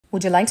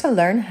Would you like to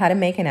learn how to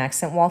make an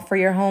accent wall for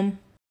your home?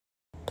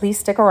 Please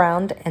stick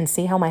around and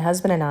see how my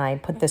husband and I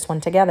put this one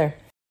together.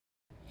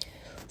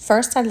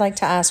 First, I'd like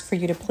to ask for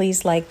you to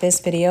please like this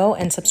video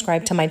and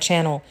subscribe to my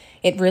channel.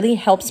 It really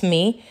helps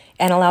me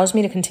and allows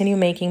me to continue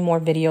making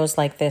more videos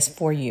like this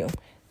for you.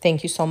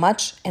 Thank you so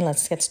much, and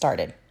let's get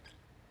started.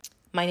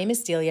 My name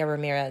is Delia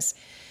Ramirez.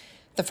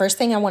 The first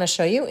thing I want to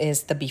show you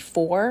is the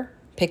before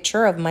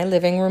picture of my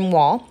living room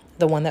wall,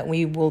 the one that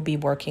we will be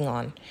working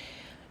on.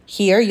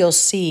 Here you'll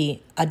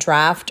see a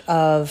draft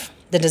of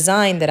the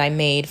design that I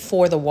made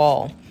for the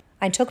wall.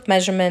 I took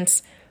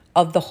measurements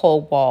of the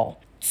whole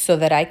wall so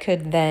that I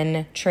could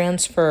then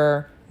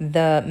transfer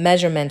the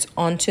measurements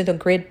onto the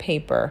grid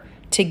paper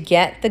to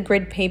get the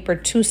grid paper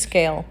to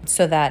scale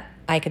so that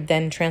I could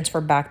then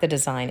transfer back the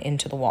design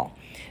into the wall.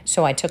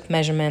 So I took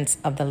measurements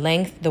of the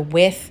length, the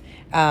width,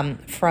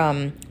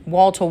 from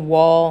wall to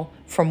wall,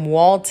 from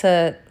wall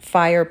to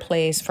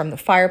fireplace, from the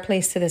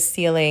fireplace to the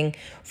ceiling,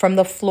 from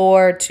the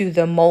floor to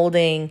the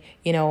molding,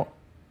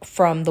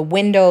 from the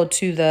window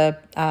to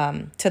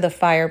the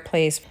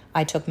fireplace.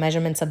 I took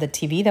measurements of the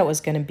TV that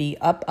was going to be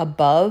up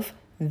above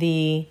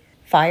the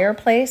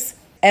fireplace.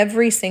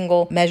 Every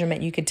single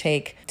measurement you could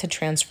take to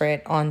transfer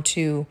it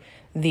onto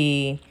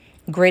the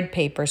grid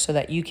paper so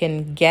that you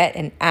can get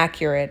an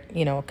accurate,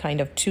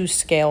 kind of to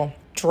scale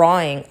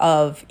drawing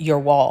of your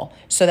wall,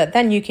 so that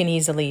then you can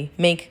easily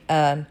make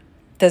a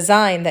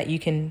design that you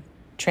can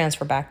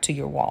transfer back to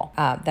your wall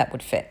that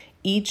would fit.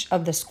 Each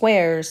of the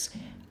squares,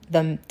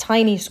 the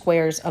tiny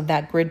squares of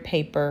that grid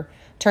paper,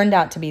 turned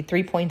out to be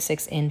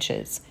 3.6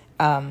 inches.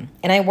 And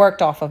I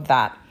worked off of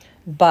that,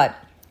 but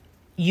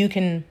you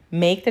can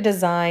make the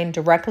design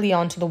directly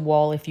onto the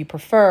wall if you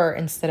prefer,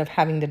 instead of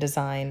having the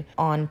design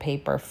on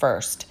paper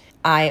first.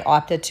 I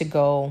opted to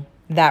go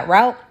that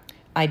route.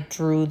 I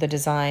drew the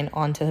design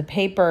onto the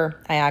paper.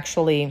 I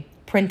actually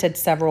printed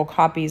several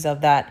copies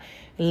of that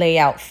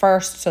layout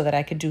first so that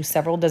I could do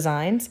several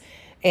designs.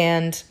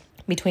 And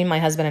between my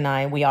husband and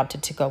I, we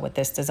opted to go with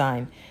this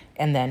design.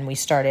 And then we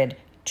started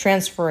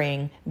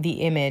transferring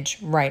the image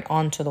right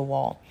onto the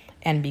wall.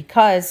 And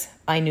because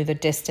I knew the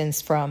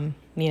distance from,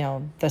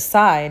 the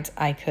sides,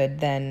 I could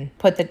then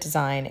put the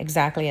design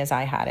exactly as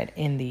I had it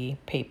in the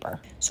paper.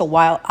 So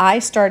while I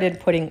started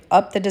putting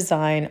up the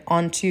design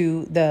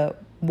onto the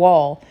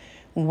wall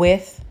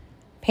with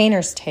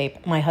painter's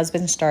tape, my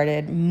husband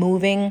started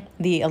moving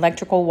the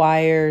electrical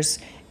wires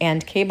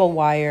and cable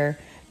wire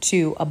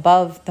to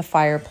above the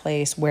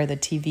fireplace where the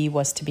TV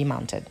was to be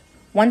mounted.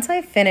 Once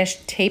I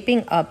finished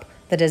taping up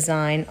the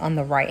design on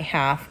the right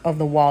half of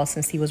the wall,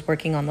 since he was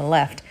working on the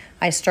left,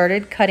 I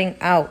started cutting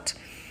out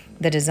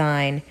the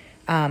design,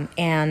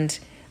 and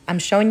I'm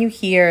showing you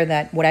here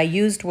that what I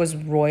used was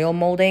royal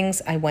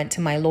moldings. I went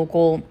to my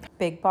local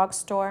big box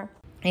store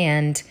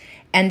and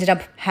ended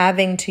up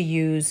having to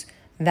use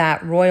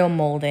that royal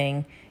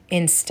molding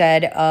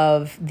instead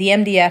of the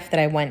MDF that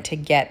I went to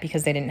get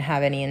because they didn't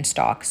have any in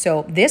stock.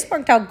 So this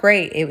worked out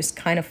great. It was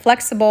kind of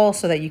flexible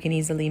so that you can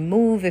easily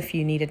move if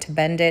you needed to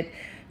bend it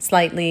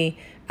slightly.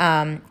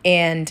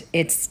 And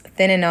it's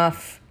thin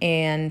enough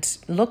and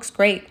looks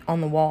great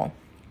on the wall.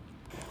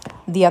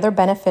 The other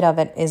benefit of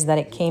it is that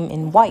it came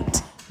in white,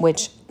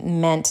 which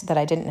meant that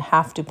I didn't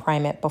have to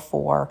prime it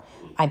before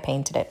I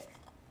painted it.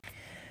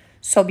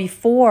 So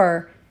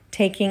before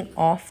taking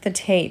off the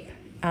tape,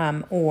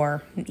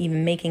 or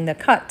even making the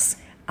cuts,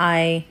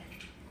 I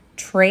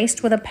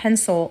traced with a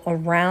pencil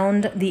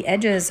around the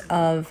edges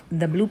of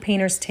the blue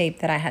painter's tape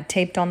that I had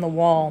taped on the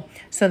wall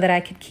so that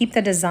I could keep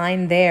the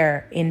design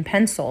there in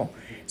pencil,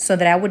 so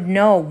that I would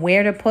know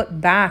where to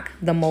put back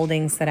the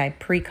moldings that I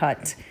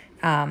pre-cut.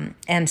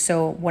 And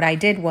so what I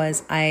did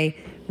was I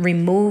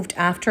removed,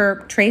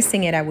 after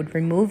tracing it, I would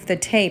remove the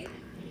tape,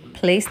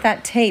 place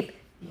that tape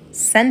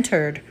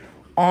centered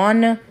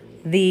on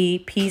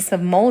the piece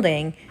of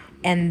molding,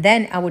 and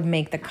then I would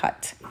make the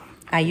cut.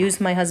 I used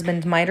my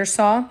husband's miter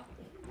saw,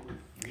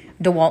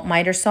 DeWalt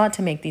miter saw,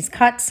 to make these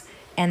cuts,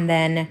 and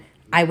then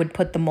I would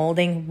put the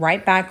molding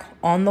right back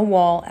on the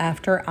wall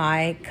after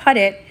I cut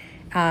it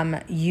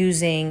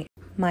using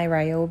my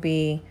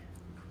Ryobi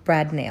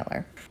brad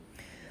nailer.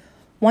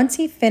 Once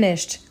he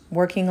finished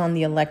working on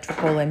the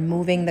electrical and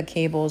moving the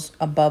cables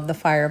above the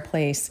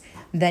fireplace,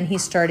 then he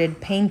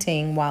started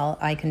painting while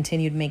I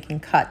continued making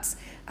cuts.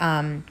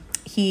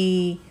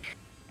 He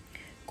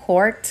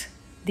corked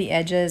the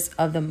edges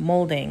of the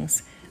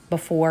moldings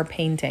before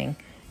painting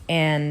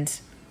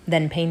and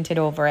then painted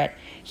over it.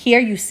 Here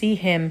you see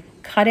him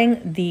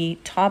cutting the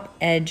top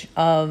edge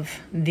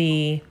of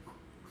the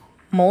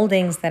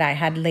moldings that I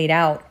had laid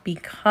out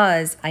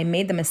because I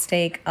made the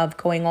mistake of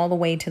going all the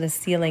way to the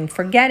ceiling,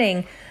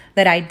 forgetting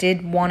that I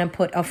did want to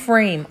put a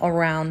frame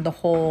around the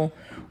whole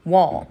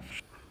wall.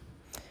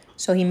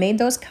 So he made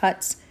those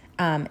cuts,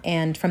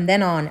 and from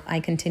then on, I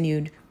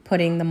continued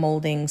putting the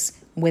moldings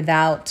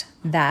without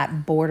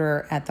that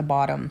border at the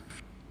bottom.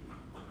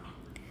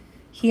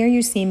 Here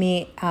you see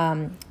me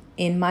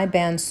in my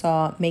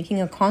bandsaw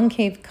making a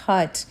concave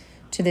cut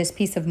to this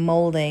piece of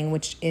molding,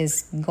 which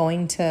is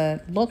going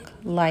to look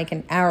like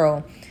an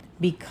arrow.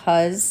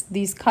 because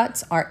these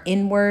cuts are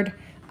inward,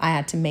 I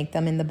had to make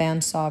them in the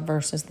bandsaw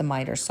versus the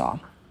miter saw.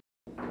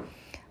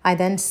 I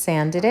then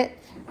sanded it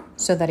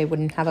so that it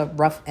wouldn't have a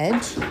rough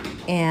edge,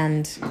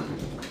 and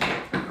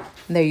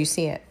there you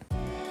see it.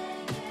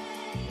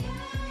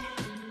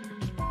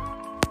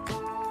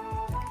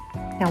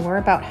 Now we're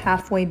about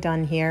halfway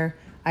done here.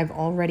 I've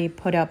already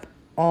put up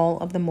all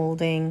of the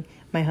molding.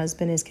 My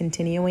husband is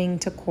continuing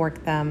to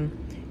cork them,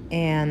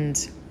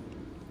 and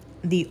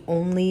the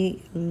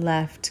only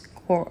left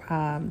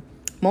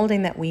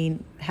molding that we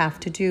have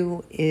to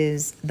do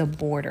is the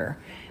border,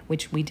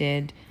 which we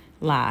did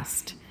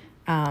last.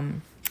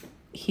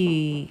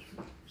 He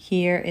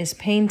here is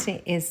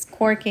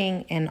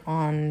corking, and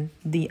on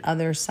the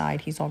other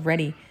side he's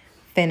already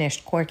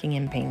finished corking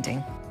and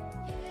painting.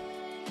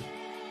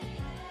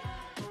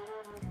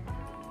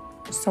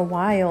 So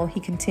while he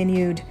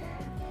continued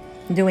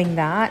doing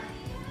that,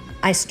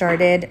 I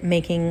started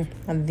making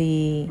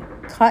the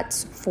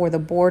cuts for the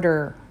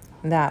border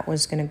that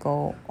was going to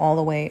go all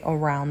the way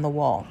around the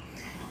wall.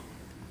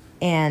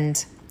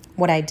 And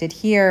what I did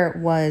here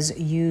was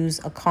use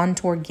a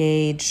contour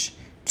gauge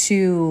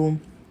to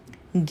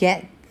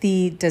get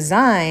the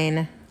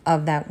design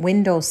of that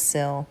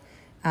windowsill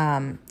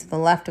to the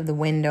left of the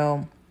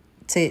window,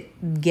 to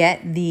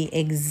get the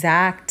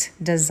exact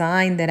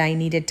design that I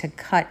needed to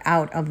cut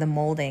out of the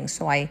molding.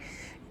 So I,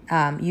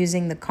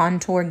 using the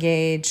contour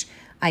gauge,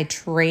 I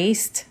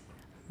traced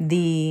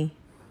the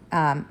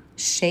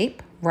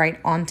shape right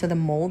onto the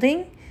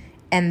molding,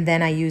 and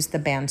then I used the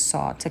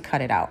bandsaw to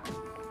cut it out.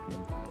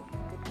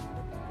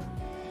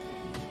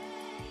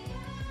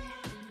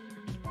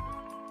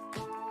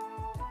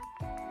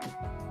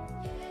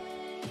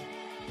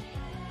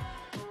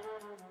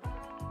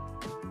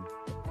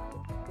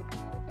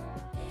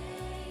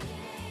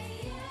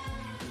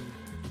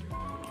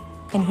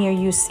 And here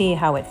you see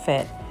how it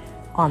fit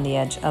on the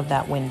edge of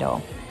that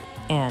window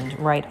and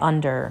right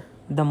under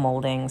the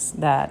moldings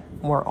that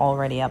were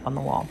already up on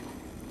the wall.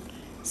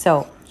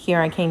 So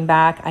here I came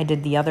back, I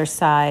did the other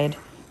side,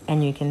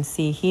 and you can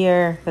see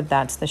here that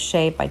that's the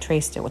shape. I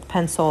traced it with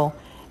pencil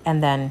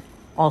and then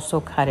also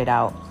cut it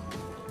out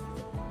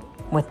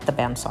with the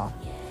bandsaw.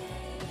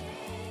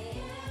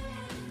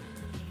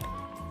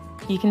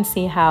 You can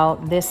see how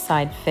this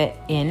side fit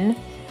in.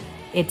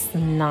 It's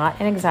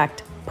not an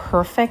exact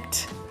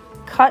perfect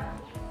cut,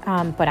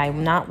 but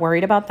I'm not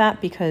worried about that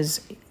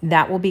because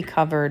that will be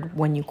covered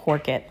when you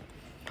cork it.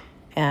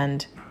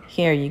 And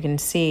here you can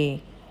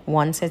see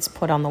once it's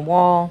put on the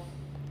wall,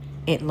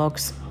 it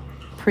looks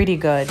pretty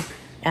good,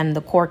 and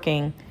the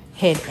corking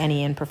hid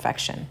any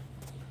imperfection.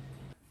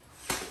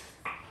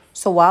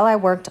 So while I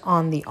worked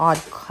on the odd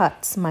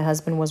cuts, my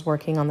husband was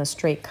working on the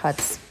straight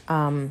cuts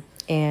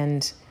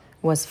and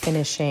was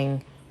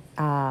finishing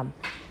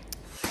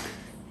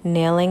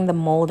nailing the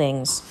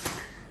moldings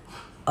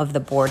of the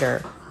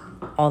border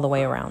all the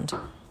way around.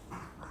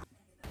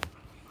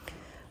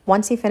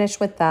 Once he finished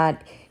with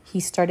that, he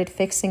started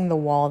fixing the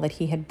wall that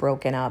he had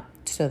broken up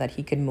so that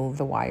he could move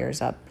the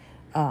wires up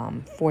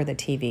for the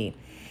TV.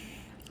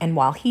 And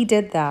while he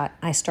did that,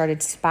 I started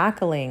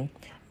spackling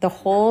the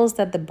holes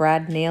that the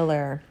brad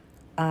nailer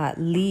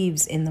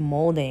leaves in the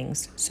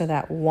moldings so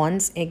that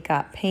once it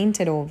got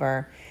painted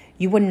over,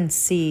 you wouldn't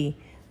see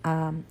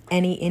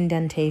any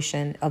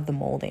indentation of the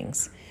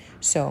moldings.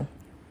 So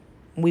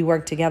we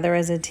worked together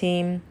as a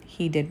team.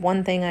 He did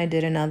one thing, I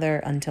did another,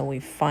 until we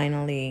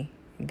finally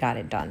got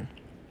it done.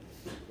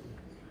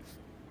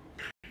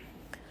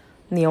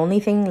 The only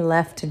thing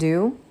left to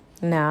do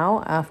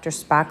now after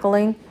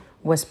spackling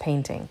was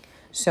painting.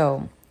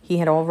 So he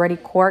had already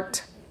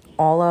corked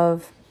all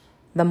of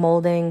the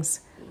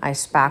moldings. I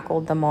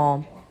spackled them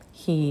all.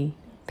 He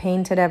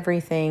painted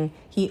everything.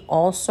 He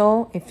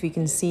also, if you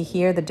can see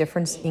here, the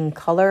difference in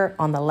color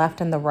on the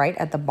left and the right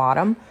at the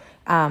bottom,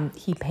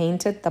 he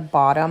painted the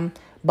bottom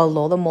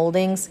below the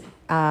moldings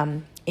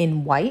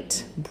in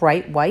white,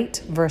 bright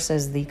white,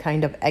 versus the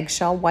kind of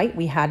eggshell white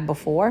we had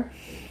before,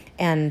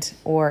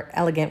 or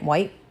elegant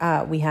white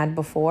we had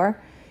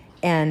before.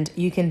 And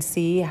you can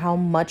see how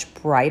much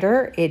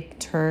brighter it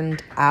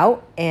turned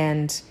out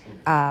and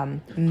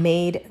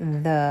made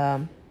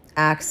the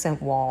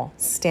accent wall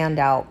stand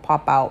out,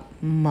 pop out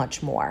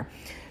much more.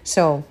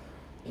 So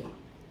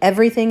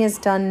everything is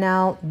done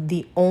now.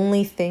 The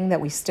only thing that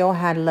we still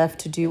had left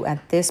to do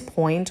at this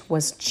point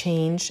was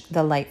change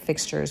the light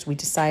fixtures. We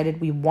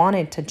decided we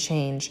wanted to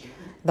change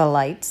the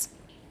lights.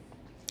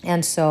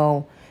 And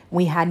so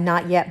we had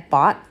not yet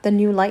bought the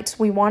new lights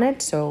we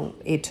wanted, so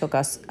it took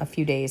us a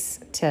few days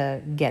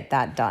to get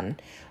that done.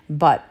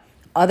 But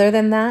other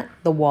than that,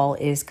 the wall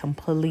is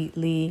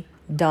completely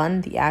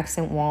done. The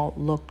accent wall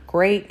looked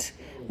great.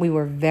 We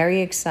were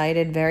very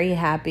excited, very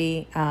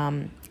happy,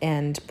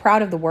 and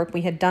proud of the work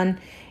we had done.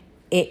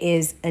 It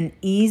is an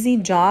easy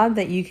job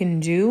that you can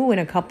do in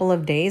a couple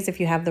of days if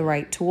you have the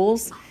right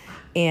tools,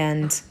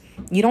 and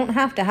you don't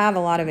have to have a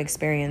lot of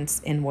experience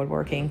in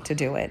woodworking to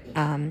do it.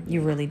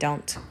 You really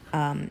don't.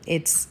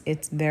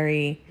 It's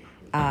very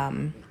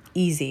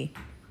easy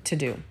to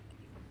do.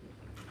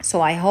 So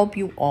I hope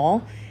you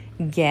all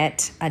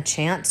get a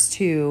chance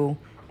to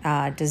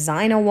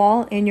design a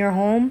wall in your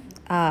home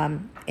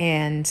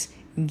and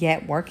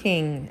get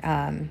working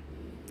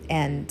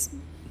and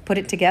put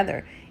it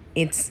together.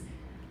 It's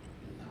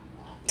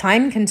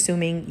time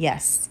consuming,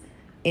 yes.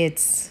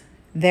 It's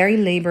very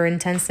labor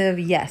intensive,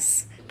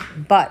 yes.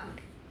 But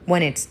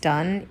when it's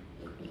done,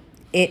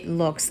 it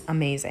looks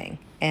amazing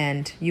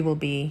and you will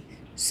be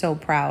so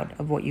proud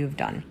of what you've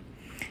done.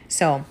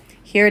 So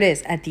here it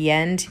is. At the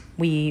end,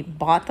 we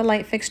bought the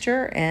light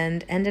fixture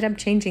and ended up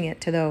changing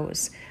it to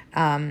those,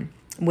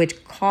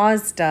 which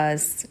caused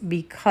us,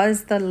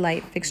 because the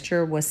light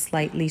fixture was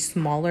slightly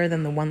smaller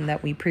than the one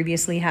that we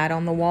previously had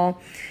on the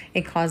wall,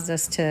 it caused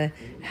us to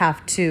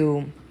have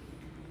to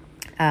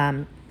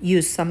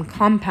use some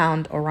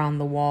compound around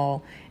the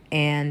wall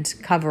and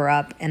cover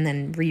up and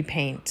then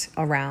repaint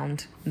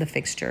around the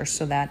fixture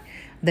so that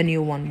the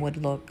new one would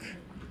look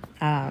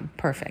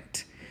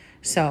perfect.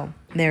 So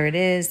there it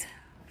is,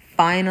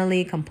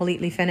 finally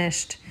completely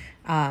finished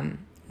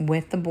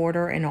with the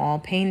border and all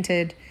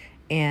painted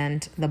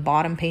and the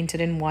bottom painted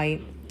in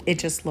white. It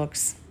just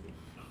looks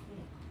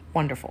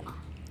wonderful.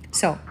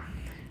 So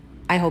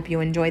I hope you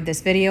enjoyed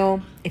this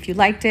video. If you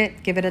liked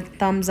it, give it a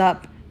thumbs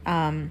up.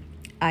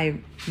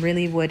 I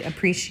really would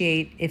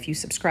appreciate if you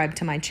subscribe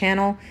to my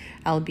channel.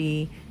 I'll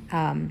be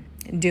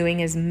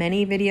doing as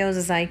many videos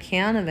as I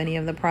can of any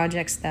of the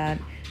projects that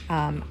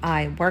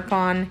I work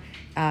on.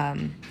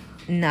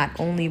 Not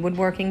only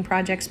woodworking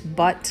projects,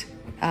 but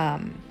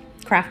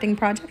crafting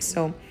projects.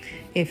 So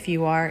if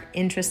you are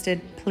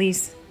interested,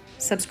 please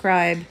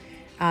subscribe.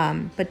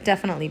 But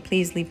definitely,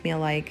 please leave me a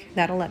like.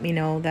 That'll let me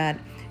know that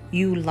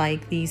you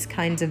like these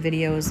kinds of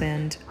videos,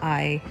 and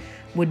I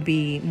would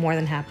be more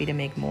than happy to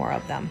make more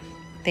of them.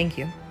 Thank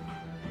you.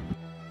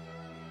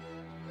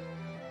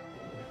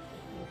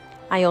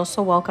 I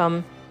also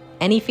welcome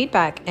any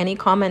feedback, any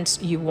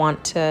comments you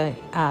want to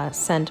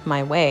send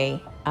my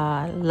way,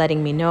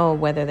 letting me know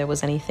whether there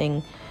was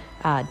anything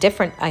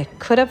different I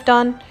could have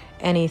done,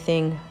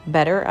 anything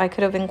better I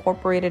could have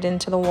incorporated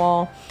into the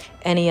wall,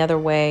 any other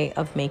way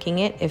of making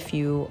it. If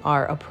you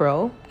are a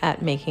pro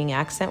at making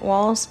accent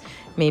walls,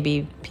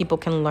 maybe people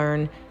can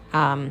learn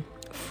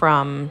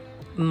from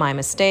my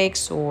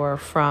mistakes or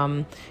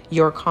from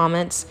your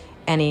comments,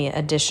 any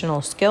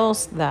additional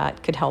skills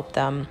that could help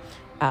them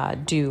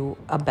do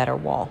a better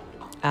wall.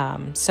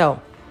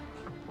 So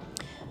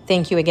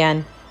thank you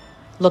again.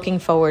 Looking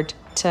forward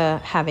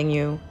to having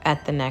you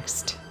at the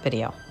next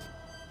video.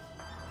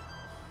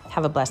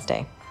 Have a blessed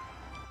day.